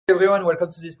Hey everyone, welcome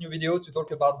to this new video to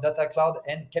talk about Data Cloud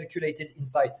and Calculated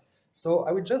Insight. So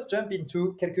I will just jump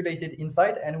into Calculated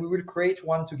Insight and we will create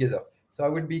one together. So I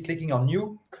will be clicking on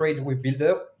New, Create with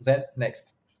Builder, then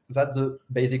Next. That's the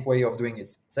basic way of doing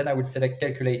it. Then I will select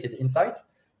Calculated Insight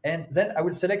and then I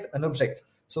will select an object.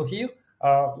 So here,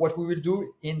 what we will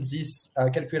do in this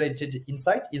Calculated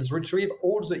Insight is retrieve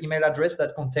all the email address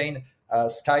that contain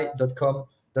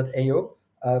sky.com.ao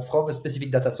from a specific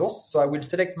data source. So I will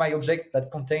select my object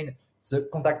that contain the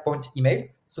contact point email.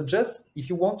 So just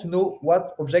if you want to know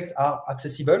what objects are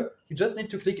accessible, you just need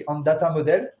to click on data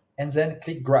model and then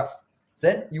click graph.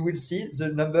 Then you will see the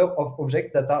number of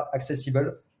objects that are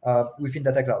accessible within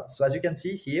Data Cloud. So as you can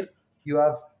see here, you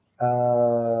have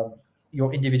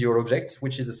your individual object,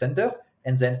 which is the center,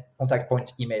 and then contact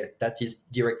point email that is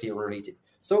directly related.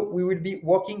 So we will be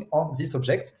working on this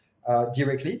object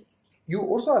directly. You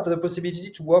also have the possibility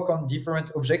to work on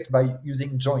different objects by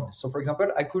using join. So for example,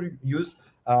 I could use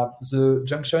the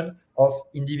junction of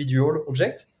individual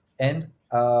object and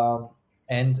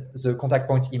the contact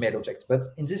point email object. But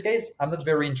in this case, I'm not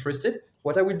very interested.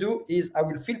 What I will do is I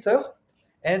will filter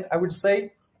and I will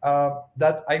say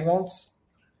that I want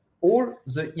all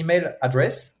the email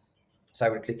address. So I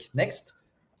will click next,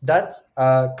 that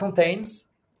contains,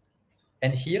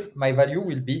 and here my value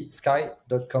will be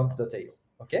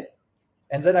sky.com.au, okay?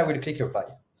 And then I will click apply.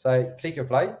 So I click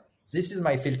apply. This is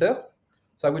my filter.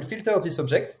 So I will filter this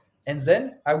object and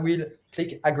then I will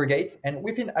click aggregate. And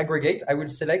within aggregate, I will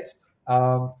select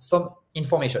some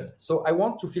information. So I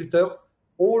want to filter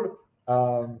all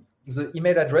the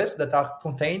email address that are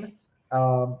contained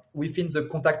within the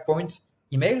contact point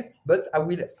email, but I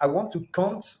want to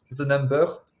count the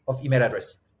number of email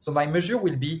address. So my measure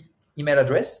will be email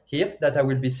address here that I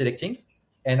will be selecting,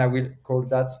 and I will call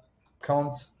that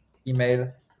count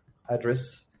email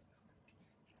address.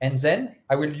 And then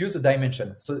I will use a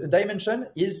dimension. So the dimension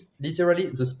is literally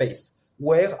the space.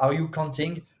 Where are you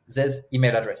counting this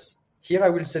email address? Here I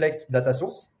will select data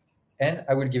source and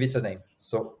I will give it a name.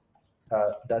 So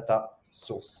data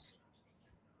source.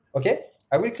 Okay,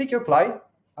 I will click apply.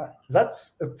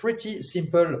 That's a pretty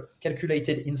simple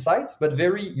calculated insight, but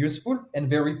very useful and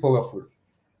very powerful.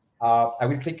 I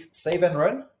will click save and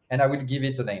run and I will give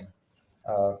it a name.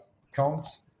 Count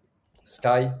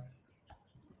Sky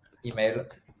email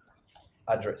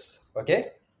address.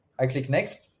 Okay, I click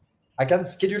next. I can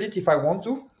schedule it if I want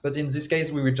to, but in this case,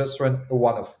 we will just run a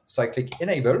one-off. So I click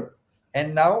enable,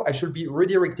 and now I should be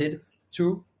redirected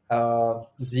to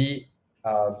the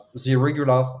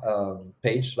regular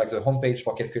page, like the home page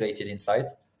for Calculated Insight.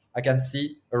 I can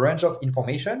see a range of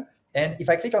information. And if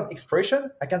I click on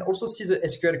expression, I can also see the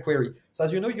SQL query. So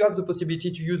as you know, you have the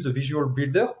possibility to use the visual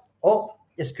builder or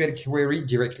SQL query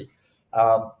directly.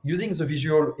 Using the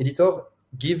visual editor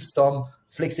gives some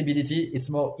flexibility. It's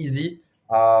more easy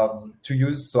to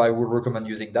use, so I would recommend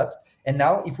using that. And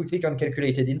now if we click on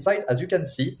Calculated Insight, as you can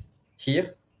see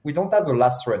here, we don't have the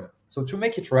last run. So to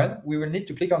make it run, we will need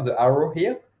to click on the arrow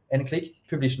here and click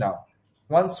Publish Now.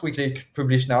 Once we click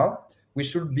Publish Now, we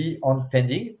should be on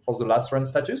pending for the last run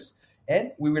status,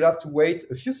 and we will have to wait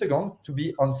a few seconds to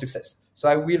be on success. So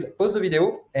I will pause the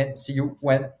video and see you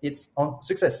when it's on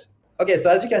success. Okay,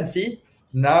 so as you can see,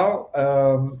 now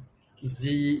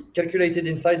the Calculated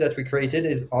Insight that we created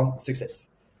is on success.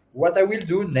 What I will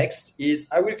do next is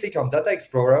I will click on Data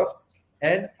Explorer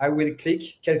and I will click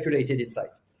Calculated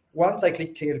Insight. Once I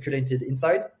click Calculated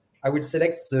Insight, I will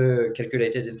select the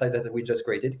Calculated Insight that we just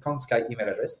created, count Sky email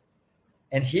address.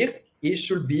 And here, it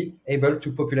should be able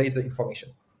to populate the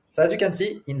information. So as you can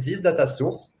see, in this data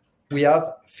source, we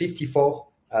have 54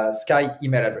 Sky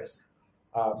email address.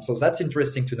 So that's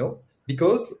interesting to know,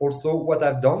 because also what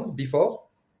I've done before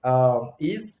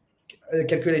is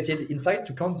Calculated Insight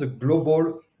to count the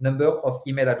global number of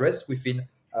email address within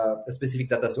a specific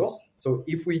data source. So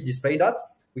if we display that,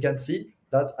 we can see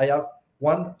that I have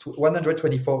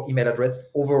 124 email address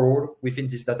overall within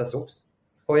this data source.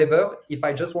 However, if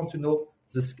I just want to know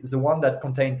the one that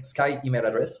contains Sky email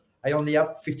address, I only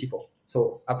have 54.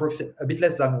 So approximately a bit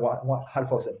less than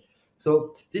half of them.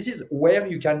 So this is where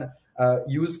you can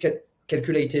use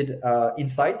Calculated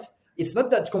Insight. It's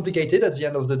not that complicated at the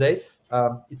end of the day.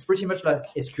 It's pretty much like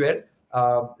SQL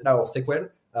or SQL,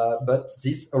 but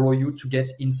this allows you to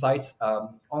get insights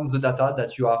on the data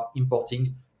that you are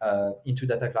importing into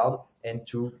Data Cloud and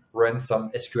to run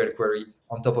some SQL query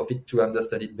on top of it to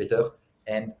understand it better.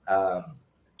 And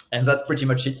that's pretty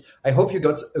much it. I hope you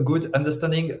got a good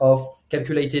understanding of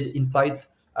Calculated Insight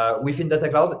within Data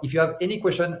Cloud. If you have any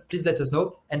question, please let us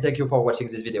know. And thank you for watching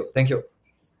this video. Thank you.